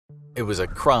It was a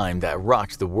crime that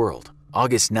rocked the world.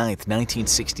 August 9,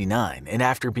 1969, and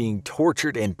after being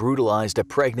tortured and brutalized, a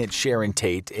pregnant Sharon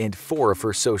Tate and 4 of her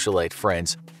socialite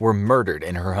friends were murdered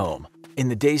in her home. In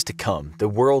the days to come, the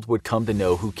world would come to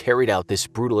know who carried out this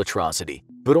brutal atrocity.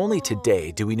 But only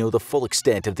today do we know the full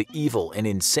extent of the evil and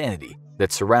insanity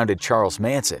that surrounded Charles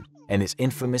Manson and his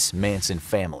infamous Manson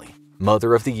family.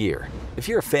 Mother of the Year. If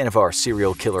you're a fan of our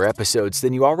serial killer episodes,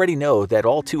 then you already know that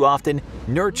all too often,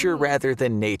 nurture rather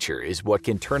than nature is what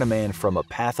can turn a man from a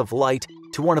path of light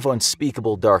to one of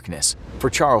unspeakable darkness. For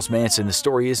Charles Manson, the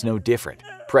story is no different.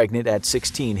 Pregnant at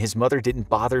 16, his mother didn't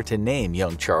bother to name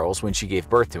young Charles when she gave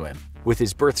birth to him, with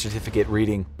his birth certificate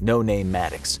reading "No name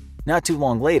Maddox." Not too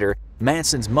long later,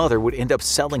 Manson's mother would end up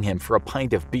selling him for a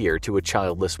pint of beer to a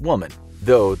childless woman,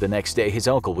 though the next day his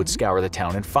uncle would scour the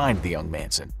town and find the young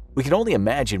Manson. We can only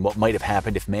imagine what might have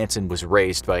happened if Manson was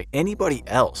raised by anybody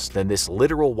else than this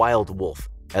literal wild wolf.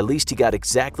 At least he got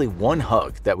exactly one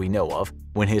hug that we know of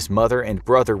when his mother and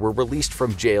brother were released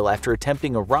from jail after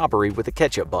attempting a robbery with a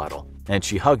ketchup bottle, and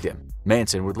she hugged him.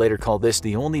 Manson would later call this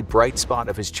the only bright spot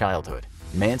of his childhood.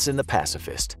 Manson the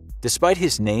pacifist. Despite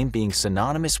his name being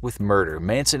synonymous with murder,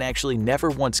 Manson actually never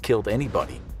once killed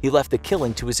anybody. He left the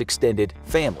killing to his extended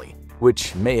family,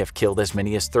 which may have killed as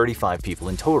many as 35 people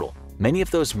in total. Many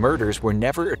of those murders were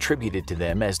never attributed to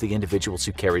them, as the individuals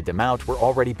who carried them out were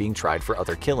already being tried for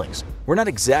other killings. We're not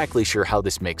exactly sure how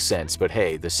this makes sense, but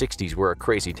hey, the 60s were a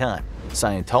crazy time.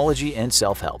 Scientology and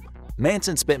self-help.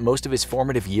 Manson spent most of his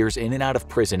formative years in and out of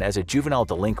prison as a juvenile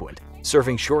delinquent,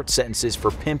 serving short sentences for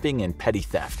pimping and petty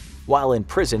theft. While in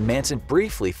prison, Manson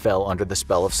briefly fell under the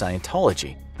spell of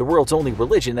Scientology, the world's only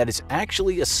religion that is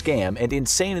actually a scam and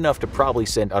insane enough to probably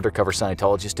send undercover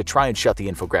Scientologists to try and shut the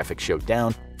Infographics show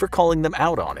down for calling them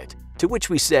out on it. To which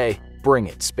we say, bring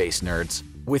it, space nerds.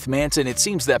 With Manson, it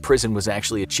seems that prison was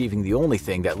actually achieving the only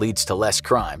thing that leads to less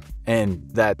crime, and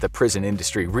that the prison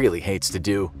industry really hates to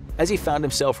do, as he found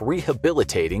himself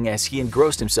rehabilitating as he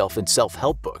engrossed himself in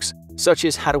self-help books, such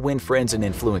as How to Win Friends and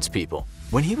Influence People.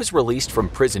 When he was released from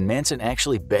prison, Manson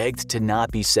actually begged to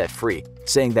not be set free,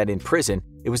 saying that in prison,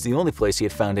 it was the only place he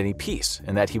had found any peace,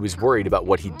 and that he was worried about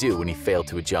what he'd do when he failed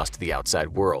to adjust to the outside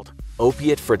world.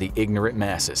 Opiate for the ignorant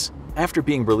masses. After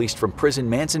being released from prison,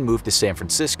 Manson moved to San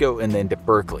Francisco and then to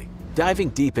Berkeley. Diving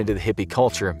deep into the hippie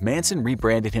culture, Manson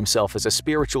rebranded himself as a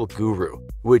spiritual guru,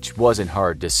 which wasn't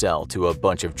hard to sell to a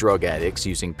bunch of drug addicts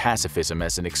using pacifism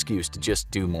as an excuse to just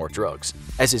do more drugs.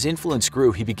 As his influence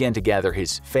grew, he began to gather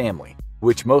his family,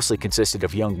 which mostly consisted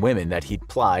of young women that he'd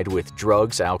plied with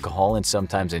drugs, alcohol, and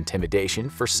sometimes intimidation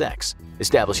for sex.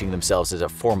 Establishing themselves as a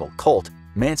formal cult,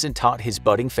 Manson taught his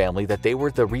budding family that they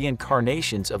were the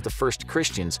reincarnations of the first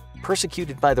Christians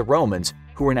persecuted by the Romans,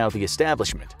 who were now the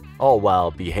establishment, all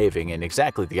while behaving in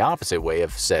exactly the opposite way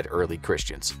of said early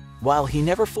Christians. While he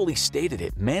never fully stated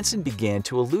it, Manson began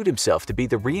to allude himself to be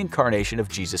the reincarnation of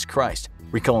Jesus Christ,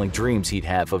 recalling dreams he'd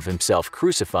have of himself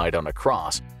crucified on a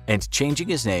cross, and changing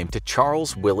his name to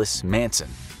Charles Willis Manson.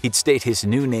 He'd state his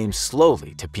new name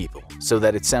slowly to people, so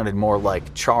that it sounded more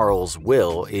like Charles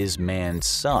Will is man's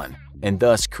son, and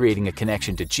thus creating a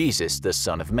connection to Jesus, the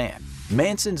Son of Man.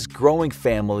 Manson's growing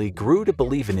family grew to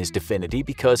believe in his divinity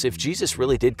because if Jesus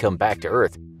really did come back to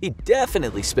Earth, he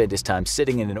definitely spent his time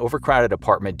sitting in an overcrowded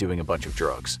apartment doing a bunch of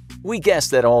drugs. We guess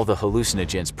that all the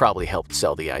hallucinogens probably helped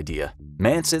sell the idea.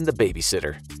 Manson the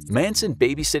babysitter. Manson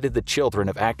babysitted the children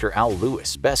of actor Al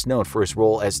Lewis, best known for his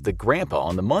role as the grandpa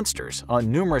on The Munsters,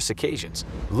 on numerous occasions.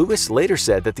 Lewis later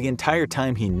said that the entire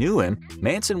time he knew him,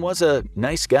 Manson was a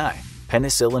nice guy.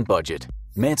 Penicillin budget.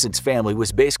 Manson's family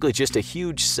was basically just a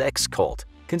huge sex cult,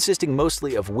 consisting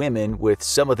mostly of women, with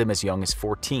some of them as young as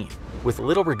 14. With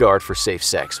little regard for safe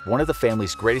sex, one of the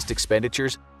family's greatest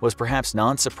expenditures was, perhaps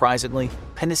non-surprisingly,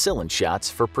 penicillin shots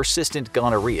for persistent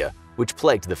gonorrhea, which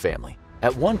plagued the family.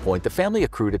 At one point, the family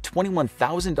accrued a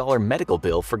 $21,000 medical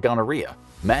bill for gonorrhea.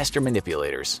 Master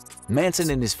manipulators. Manson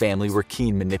and his family were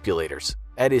keen manipulators.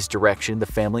 At his direction, the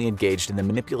family engaged in the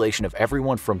manipulation of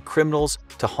everyone from criminals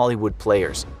to Hollywood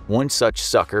players. One such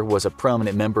sucker was a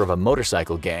prominent member of a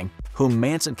motorcycle gang, whom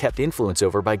Manson kept influence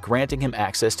over by granting him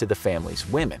access to the family's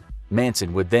women.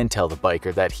 Manson would then tell the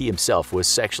biker that he himself was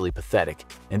sexually pathetic,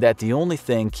 and that the only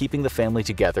thing keeping the family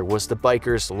together was the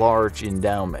biker's large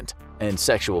endowment and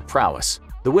sexual prowess.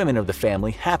 The women of the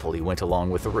family happily went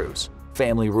along with the ruse.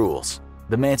 Family rules.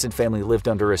 The Manson family lived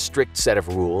under a strict set of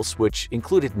rules, which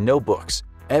included no books.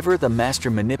 Ever the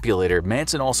master manipulator,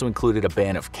 Manson also included a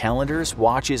ban of calendars,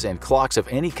 watches, and clocks of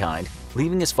any kind,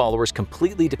 leaving his followers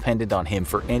completely dependent on him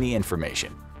for any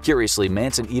information. Curiously,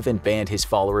 Manson even banned his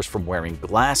followers from wearing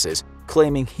glasses,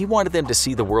 claiming he wanted them to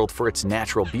see the world for its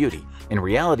natural beauty. In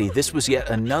reality, this was yet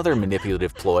another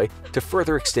manipulative ploy to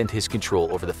further extend his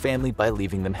control over the family by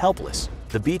leaving them helpless.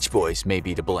 The Beach Boys may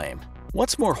be to blame.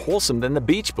 What's more wholesome than the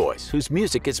Beach Boys, whose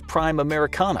music is prime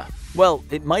Americana? Well,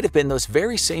 it might have been those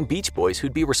very same Beach Boys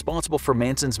who'd be responsible for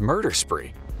Manson's murder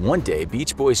spree. One day,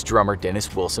 Beach Boys drummer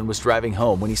Dennis Wilson was driving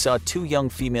home when he saw two young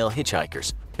female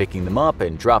hitchhikers, picking them up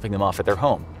and dropping them off at their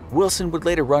home. Wilson would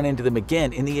later run into them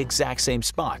again in the exact same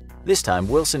spot. This time,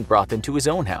 Wilson brought them to his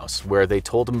own house, where they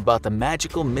told him about the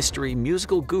magical mystery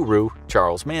musical guru,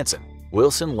 Charles Manson.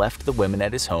 Wilson left the women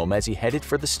at his home as he headed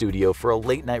for the studio for a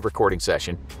late-night recording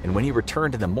session, and when he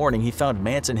returned in the morning, he found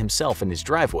Manson himself in his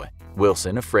driveway.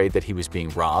 Wilson, afraid that he was being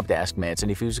robbed, asked Manson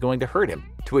if he was going to hurt him,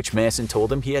 to which Manson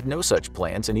told him he had no such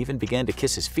plans and even began to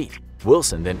kiss his feet.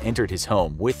 Wilson then entered his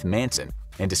home with Manson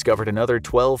and discovered another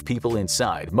 12 people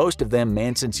inside, most of them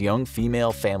Manson's young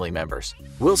female family members.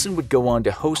 Wilson would go on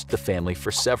to host the family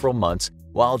for several months,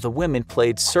 while the women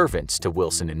played servants to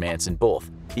Wilson and Manson both.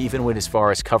 He even went as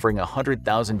far as covering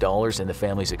 $100,000 in the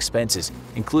family's expenses,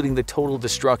 including the total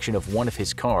destruction of one of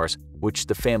his cars, which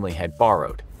the family had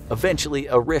borrowed. Eventually,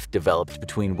 a rift developed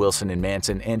between Wilson and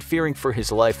Manson, and fearing for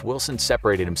his life, Wilson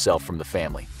separated himself from the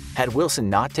family. Had Wilson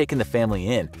not taken the family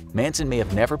in, Manson may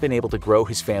have never been able to grow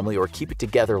his family or keep it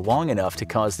together long enough to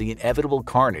cause the inevitable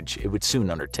carnage it would soon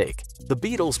undertake. The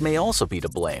Beatles may also be to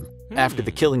blame. After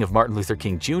the killing of Martin Luther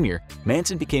King Jr.,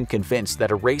 Manson became convinced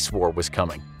that a race war was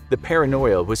coming. The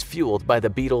paranoia was fueled by the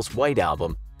Beatles' White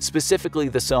Album, specifically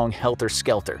the song Helter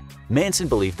Skelter. Manson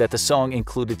believed that the song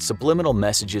included subliminal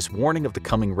messages warning of the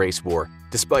coming race war,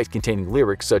 despite containing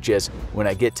lyrics such as, "When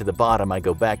I get to the bottom, I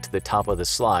go back to the top of the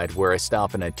slide, where I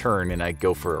stop and I turn and I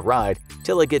go for a ride,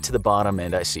 till I get to the bottom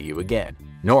and I see you again."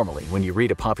 Normally, when you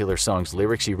read a popular song's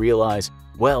lyrics, you realize,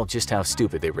 well, just how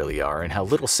stupid they really are and how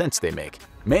little sense they make.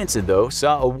 Manson, though,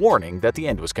 saw a warning that the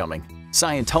end was coming.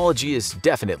 Scientology is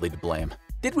definitely to blame.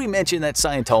 Did we mention that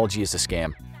Scientology is a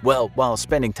scam? Well, while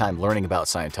spending time learning about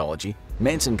Scientology,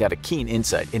 Manson got a keen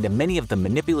insight into many of the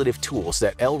manipulative tools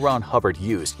that L. Ron Hubbard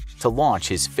used to launch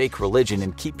his fake religion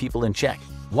and keep people in check.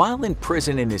 While in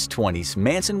prison in his 20s,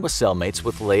 Manson was cellmates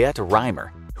with Layette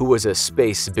Reimer, who was a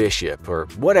space bishop, or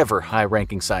whatever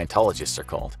high-ranking Scientologists are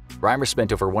called. Reimer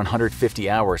spent over 150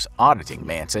 hours auditing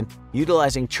Manson,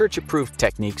 utilizing church-approved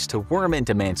techniques to worm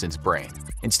into Manson's brain.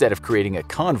 Instead of creating a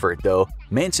convert, though,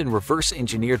 Manson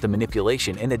reverse-engineered the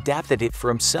manipulation and adapted it for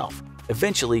himself,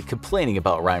 eventually complaining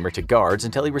about Reimer to guards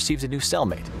until he received a new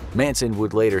cellmate. Manson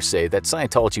would later say that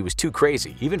Scientology was too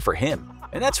crazy, even for him.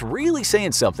 And that's really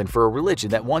saying something for a religion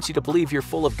that wants you to believe you're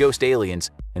full of ghost aliens,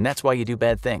 and that's why you do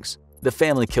bad things. The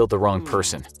family killed the wrong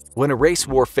person. When a race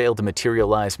war failed to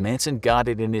materialize, Manson got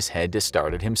it in his head to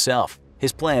start it himself.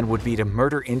 His plan would be to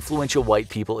murder influential white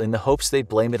people in the hopes they'd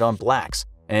blame it on blacks,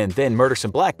 and then murder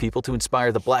some black people to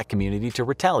inspire the black community to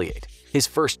retaliate. His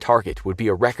first target would be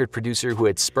a record producer who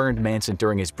had spurned Manson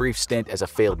during his brief stint as a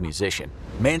failed musician.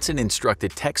 Manson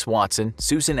instructed Tex Watson,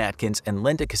 Susan Atkins, and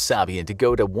Linda Kasabian to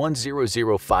go to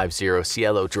 10050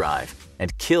 Cielo Drive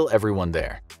and kill everyone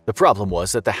there. The problem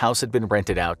was that the house had been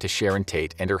rented out to Sharon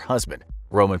Tate and her husband,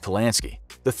 Roman Polanski.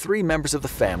 The three members of the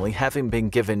family, having been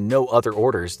given no other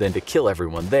orders than to kill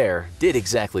everyone there, did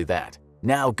exactly that.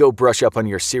 Now go brush up on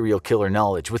your serial killer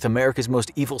knowledge with America's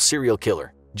most evil serial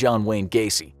killer, John Wayne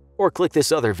Gacy, or click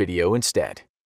this other video instead.